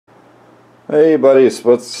Hey buddies,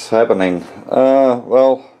 what's happening?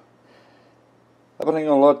 Well, happening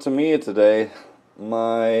a lot to me today.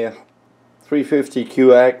 My 350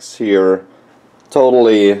 QX here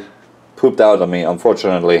totally pooped out on me,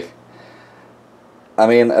 unfortunately. I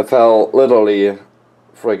mean, I fell literally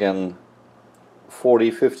friggin'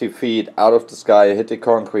 40-50 feet out of the sky, hit the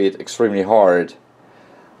concrete extremely hard.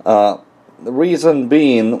 The reason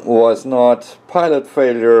being was not pilot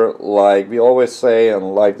failure like we always say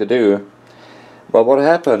and like to do. But what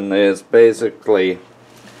happened is basically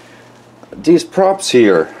these props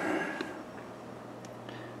here,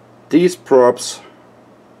 these props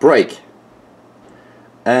break,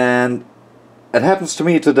 and it happens to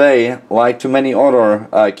me today like to many other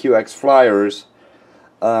QX flyers.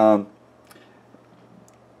 There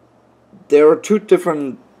are two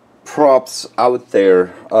different props out there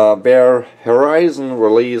where Horizon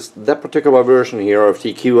released that particular version here of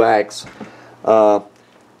the QX.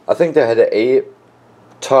 I think they had an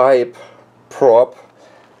A-type prop.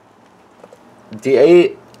 The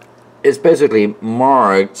A is basically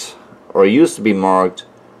marked, or used to be marked,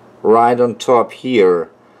 right on top here.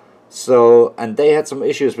 So, and they had some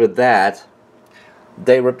issues with that.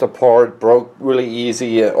 They ripped apart, broke really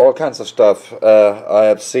easy, all kinds of stuff I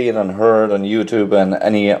have seen and heard on YouTube and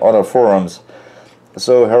any other forums.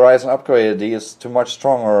 So Horizon upgraded these to much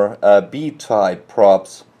stronger B-type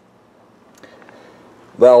props.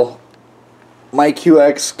 Well, my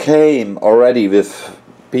QX came already with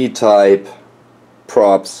B-type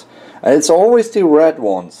props, and it's always the red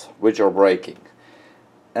ones which are breaking.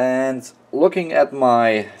 And looking at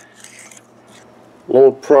my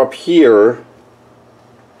little prop here,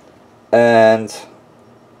 and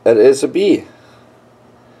it is a B.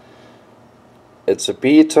 It's a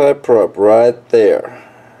B-type prop right there.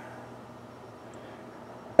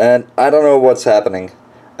 And I don't know what's happening.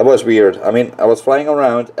 It was weird. I mean, I was flying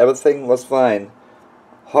around, everything was fine.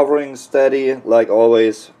 Hovering steady like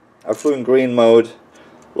always. I flew in green mode,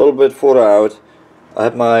 a little bit further out. I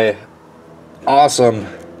had my awesome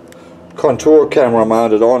contour camera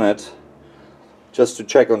mounted on it, just to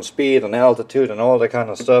check on speed and altitude and all that kind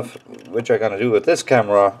of stuff, which I'm gonna do with this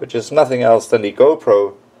camera, which is nothing else than the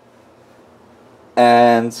GoPro.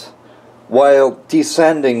 And while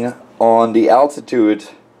descending on the altitude,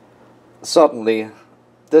 suddenly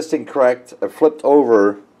this thing cracked, it flipped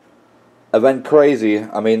over, it went crazy,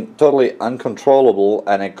 I mean totally uncontrollable,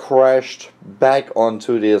 and it crashed back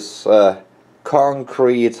onto this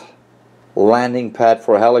concrete landing pad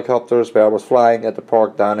for helicopters where I was flying at the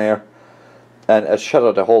park down there, and it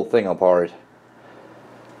shattered the whole thing apart.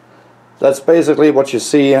 That's basically what you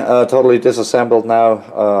see, totally disassembled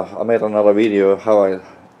now. I made another video how I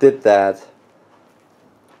did that.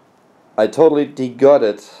 I totally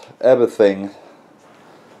de-gutted everything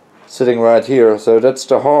sitting right here. So that's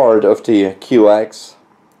the heart of the QX.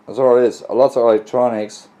 That's all it is. Lots of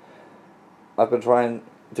electronics. I've been trying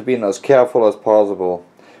to be as careful as possible.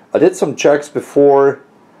 I did some checks before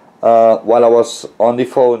while I was on the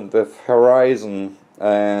phone with Horizon,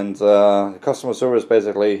 and customer service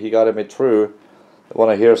basically, he got me through. I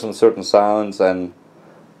want to hear some certain sounds, and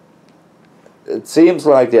it seems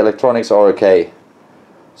like the electronics are okay.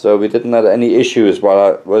 So we didn't have any issues while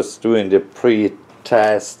I was doing the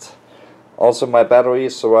pre-test. Also my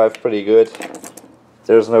batteries survived pretty good.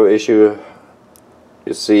 There's no issue.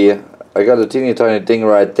 You see, I got a teeny tiny ding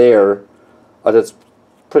right there, but that's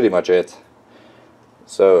pretty much it.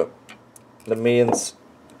 So that means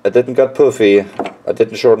I didn't get puffy, I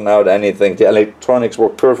didn't shorten out anything, the electronics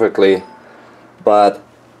work perfectly, but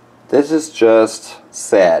this is just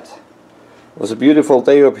sad. It was a beautiful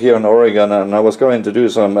day up here in Oregon, and I was going to do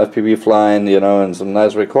some FPV flying, you know, and some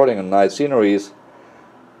nice recording and nice sceneries,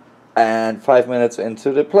 and 5 minutes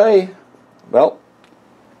into the play, well,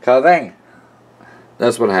 ka-bang.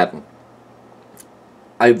 That's what happened.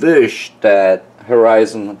 I wish that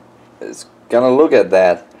Horizon is gonna look at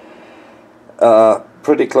that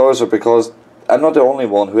pretty closer, because I'm not the only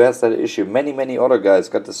one who has that issue. Many other guys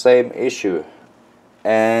got the same issue,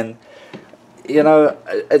 and you know,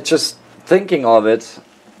 just thinking of it,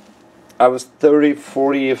 I was 30,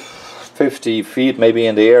 40, 50 feet maybe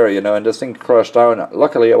in the air, you know, and this thing crashed down.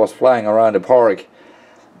 Luckily I was flying around the park,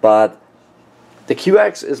 but the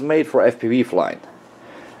QX is made for FPV flying.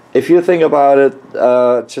 If you think about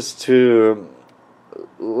it, just to,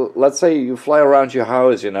 let's say you fly around your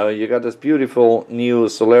house, you know, you got this beautiful new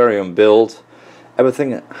solarium built,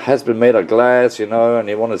 everything has been made of glass, you know, and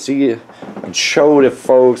you want to see and show the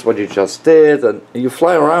folks what you just did, and you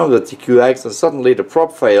fly around with the QX, and suddenly the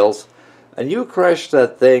prop fails, and you crash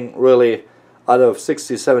that thing really out of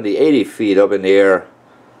 60, 70, 80 feet up in the air.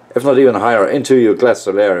 if not even higher, into your glass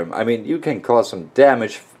solarium. I mean, you can cause some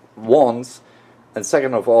damage once, and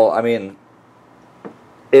second of all, I mean,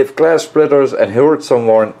 if glass splitters and hurt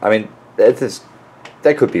someone, I mean,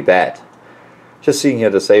 that could be bad. Just seeing here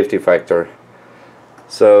the safety factor.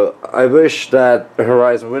 So I wish that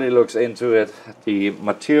Horizon really looks into it. The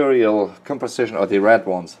material composition of the red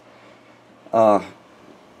ones,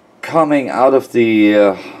 coming out of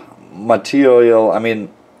the material. I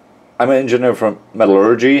mean, I'm an engineer from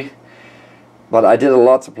metallurgy, but I did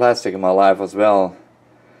lots of plastic in my life as well.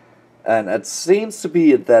 And it seems to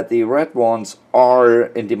be that the red ones are,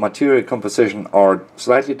 in the material composition, are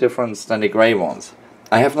slightly different than the gray ones.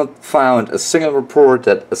 I have not found a single report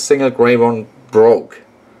that a single gray one broke.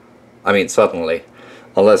 I mean, suddenly,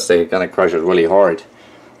 unless they're gonna crush it really hard.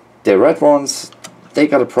 The red ones, they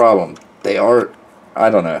got a problem. They are, I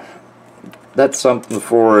don't know. That's something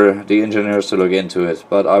for the engineers to look into it.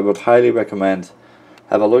 But I would highly recommend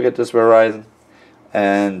have a look at this Horizon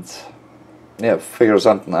and yeah, figure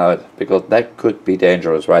something out, because that could be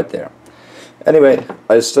dangerous right there. Anyway,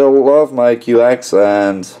 I still love my QX,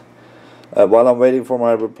 and while I'm waiting for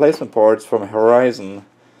my replacement parts from Horizon,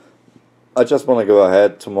 I just want to go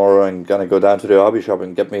ahead tomorrow and gonna go down to the hobby shop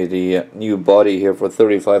and get me the new body here for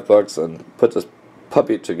 35 bucks and put this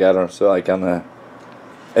puppy together so I can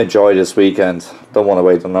enjoy this weekend. Don't want to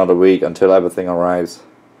wait another week until everything arrives.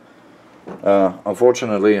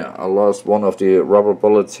 Unfortunately, I lost one of the rubber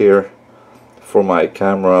bullets here for my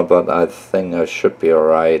camera, but I think I should be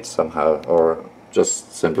alright somehow, or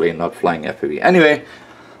just simply not flying FPV. Anyway,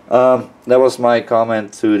 that was my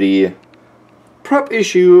comment to the prep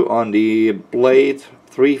issue on the Blade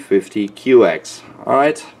 350 QX.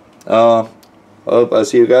 Alright, hope I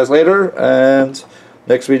see you guys later, and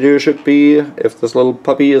next video should be if this little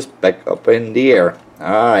puppy is back up in the air.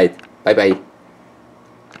 Alright, bye bye.